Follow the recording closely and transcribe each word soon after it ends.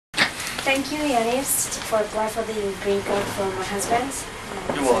Thank you, Yanis, for applying for the green card for my husband.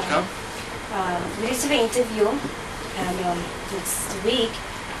 You're welcome. We received an interview next week,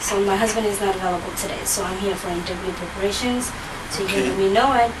 so my husband is not available today. So I'm here for interview preparations. So you can let me know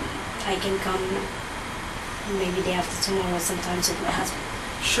it. I can come maybe day after tomorrow sometimes with my husband.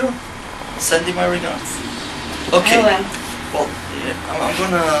 Sure. Send him my regards. Okay. I will. Well, yeah,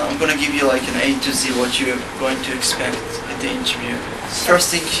 I'm gonna give you like an A to Z what you're going to expect at the interview.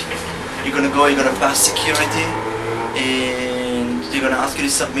 First thing, you're gonna pass security, and they're gonna ask you to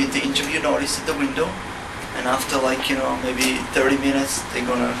submit the interview notice at the window. And after maybe 30 minutes, they're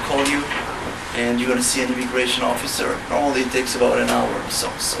gonna call you, and you're gonna see an immigration officer. Normally it takes about an hour or so.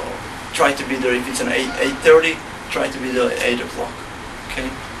 So try to be there. If it's an 8:30, try to be there at 8 o'clock. Okay.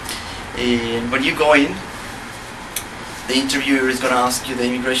 And when you go in, the interviewer is going to ask you, the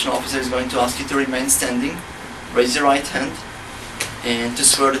immigration officer is going to ask you to remain standing, raise your right hand, and to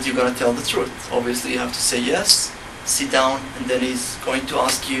swear that you're going to tell the truth. Obviously you have to say yes, sit down, and then he's going to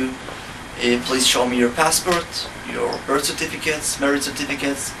ask you, please show me your passport, your birth certificates, marriage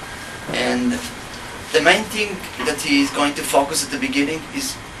certificates, and the main thing that he is going to focus at the beginning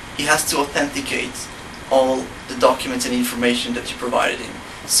is he has to authenticate all the documents and information that you provided him.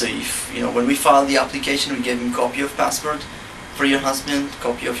 So if, when we filed the application, we gave him a copy of passport for your husband,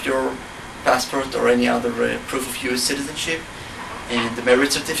 copy of your passport or any other proof of US citizenship, and the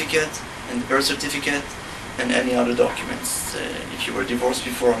marriage certificate, and the birth certificate, and any other documents. If you were divorced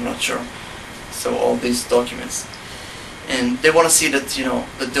before, I'm not sure. So all these documents. And they want to see that, that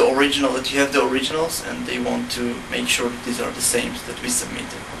you have the originals, and they want to make sure that these are the same that we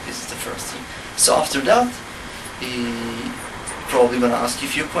submitted. This is the first thing. So after that, probably going to ask you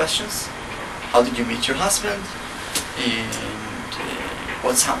a few questions. How did you meet your husband? And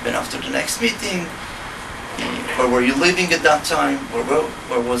what's happened after the next meeting? Where were you living at that time?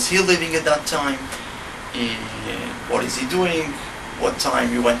 Where was he living at that time? What is he doing? What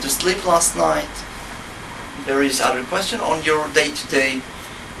time you went to sleep last night? Various other questions on your day-to-day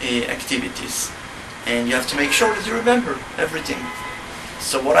activities. And you have to make sure that you remember everything.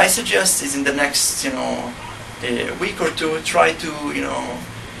 So what I suggest is in the next, a week or two, try to,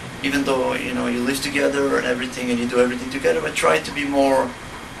 even though, you live together and everything and you do everything together, but try to be more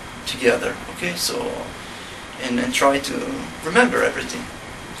together, okay? So, and try to remember everything,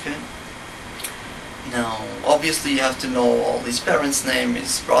 okay? Now, obviously you have to know all his parents' name,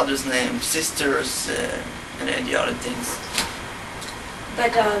 his brother's name, sisters, and any other things.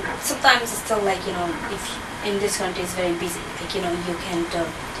 But sometimes it's still if in this country it's very busy, you can't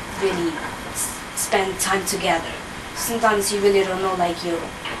really spend time together. Sometimes you really don't know,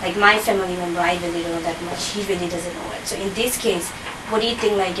 like my family member, I really don't know that much. He really doesn't know it. So in this case, what do you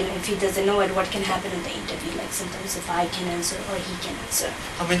think? If he doesn't know it, what can happen in the interview? Sometimes if I can answer or he can answer.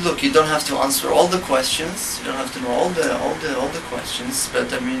 I mean, look, you don't have to answer all the questions. You don't have to know all the questions.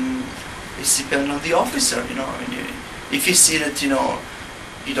 But I mean, it's dependent on the officer. If you see that you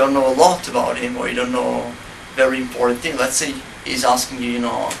don't know a lot about him, or you don't know very important thing. Let's say he's asking you,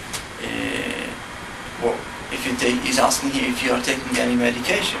 he's asking you if you are taking any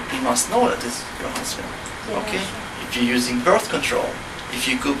medication. He must know that it's your husband. Yeah, okay. Sure. If you're using birth control, if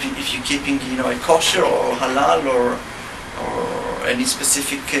you're keeping a kosher or halal or any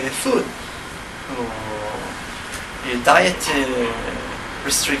specific food or diet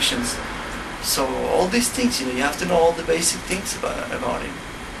restrictions. So all these things, you have to know all the basic things about him.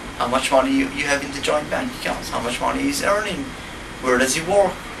 How much money you have in the joint bank accounts, how much money he's earning, where does he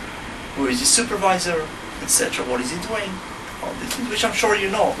work, who is his supervisor, etc. What is he doing? All these things, which I'm sure you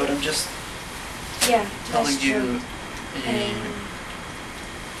know, but I'm just telling you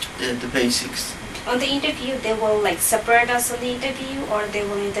the basics. On the interview, they will separate us on the interview, or they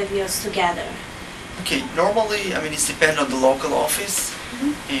will interview us together? Okay, normally, it depends on the local office.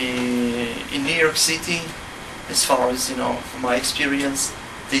 Mm-hmm. In New York City, as far as from my experience,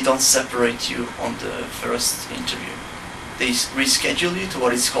 they don't separate you on the first interview. They reschedule you to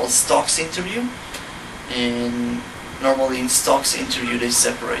what is called stocks interview, and normally in stocks interview they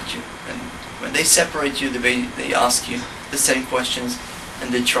separate you. And when they separate you, they ask you the same questions,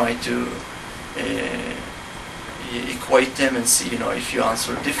 and they try to equate them and see if you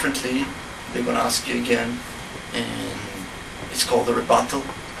answer differently, they're gonna ask you again, and it's called a rebuttal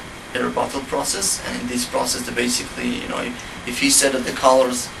process. And in this process, they basically, if he said that the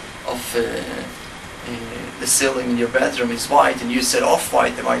colors of the ceiling in your bedroom is white and you said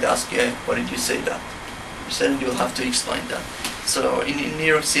off-white, they might ask you, why did you say that? You said, and you'll have to explain that. So in New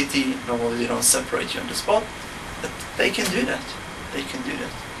York City, normally they don't separate you on the spot, but they can do that. They can do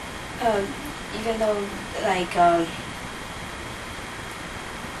that. Even though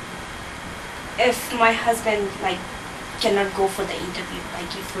if my husband like cannot go for the interview,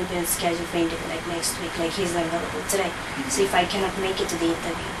 like if we're going to schedule for interview like next week, like he's not available today, so if I cannot make it to the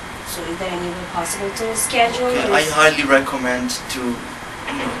interview, so is there any way possible to schedule? Okay, I highly recommend to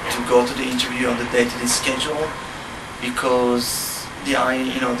go to the interview on the date it is scheduled, because the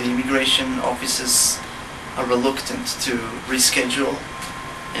immigration officers are reluctant to reschedule,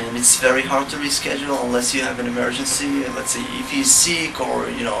 and it's very hard to reschedule unless you have an emergency. Let's say if he's sick, or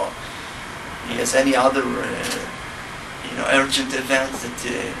he has any other urgent event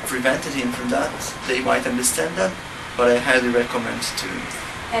that prevented him from that. They might understand that, but I highly recommend to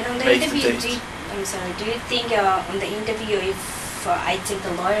and on the make interview, the date. do you think on the interview if I take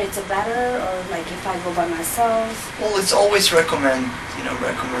the lawyer, it's a better, or like if I go by myself? Well, it's always it's recommended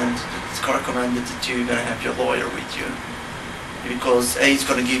that you're gonna have your lawyer with you, because A, it's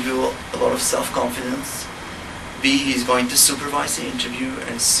gonna give you a lot of self-confidence. B, he's going to supervise the interview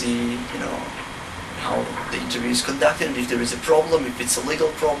and see, how the interview is conducted, and if there is a problem, if it's a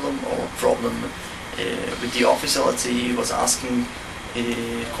legal problem or problem with the officer. Let's say he was asking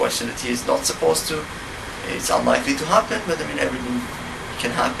a question that he is not supposed to. It's unlikely to happen, but I mean everything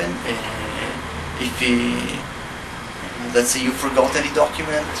can happen. Let's say you forgot any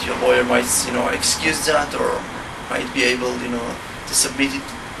document, your lawyer might excuse that, or might be able to submit it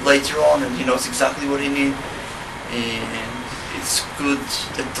later on, and he knows exactly what he needs. And it's good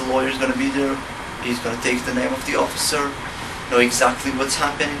that the lawyer is going to be there. He's going to take the name of the officer, know exactly what's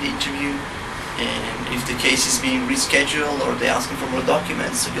happened in the interview, and if the case is being rescheduled or they're asking for more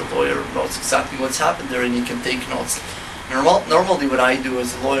documents, so your lawyer knows exactly what's happened there and he can take notes. Normally what I do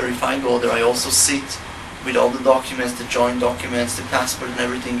as a lawyer, if I go there, I also sit with all the documents, the joint documents, the passport and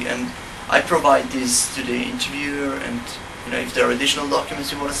everything, and I provide this to the interviewer, and if there are additional documents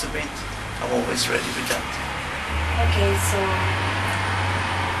you want to submit, I'm always ready with that. Okay, so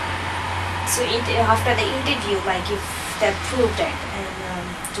after the interview, like if they approved it, and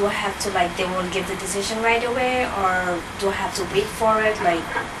do I have to they won't give the decision right away, or do I have to wait for it? Like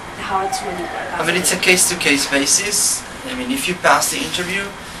how it's really work? I mean, it's a case-to-case basis. I mean, if you pass the interview,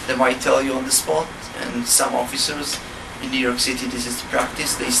 they might tell you on the spot, and some officers in New York City, this is the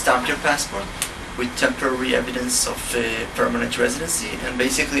practice, they stamp your passport with temporary evidence of permanent residency, and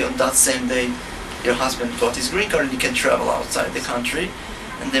basically on that same day your husband got his green card and he can travel outside the country.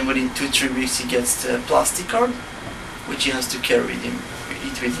 And then within 2-3 weeks he gets the plastic card, which he has to carry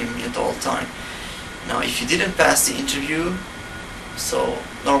with him at all time. Now, if you didn't pass the interview, so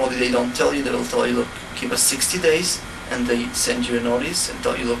normally they don't tell you. They will tell you, look, give us 60 days, and they send you a notice and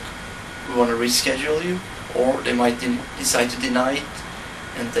tell you, look, we want to reschedule you, or they might decide to deny it,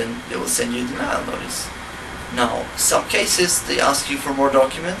 and then they will send you a denial notice. Now, some cases they ask you for more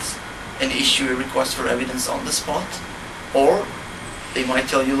documents and issue a request for evidence on the spot, or they might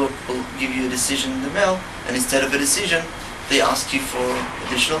tell you, look, we'll give you a decision in the mail, and instead of a decision, they ask you for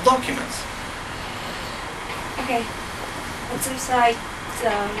additional documents. Okay. It seems like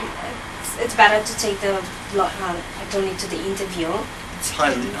it's better to take the attorney to the interview. It's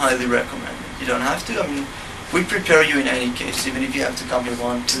highly recommended. You don't have to. I mean, we prepare you in any case, even if you have to come here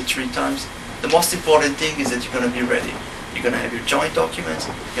 1, 2, 3 times. The most important thing is that you're going to be ready. You're going to have your joint documents,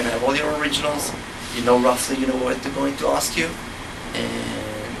 you're going to have all your originals, roughly what they're going to ask you, and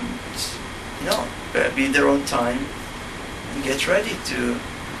be there on time and get ready to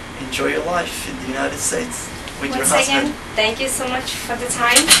enjoy your life in the United States with your husband. Once again, thank you so much for the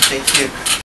time. Thank you.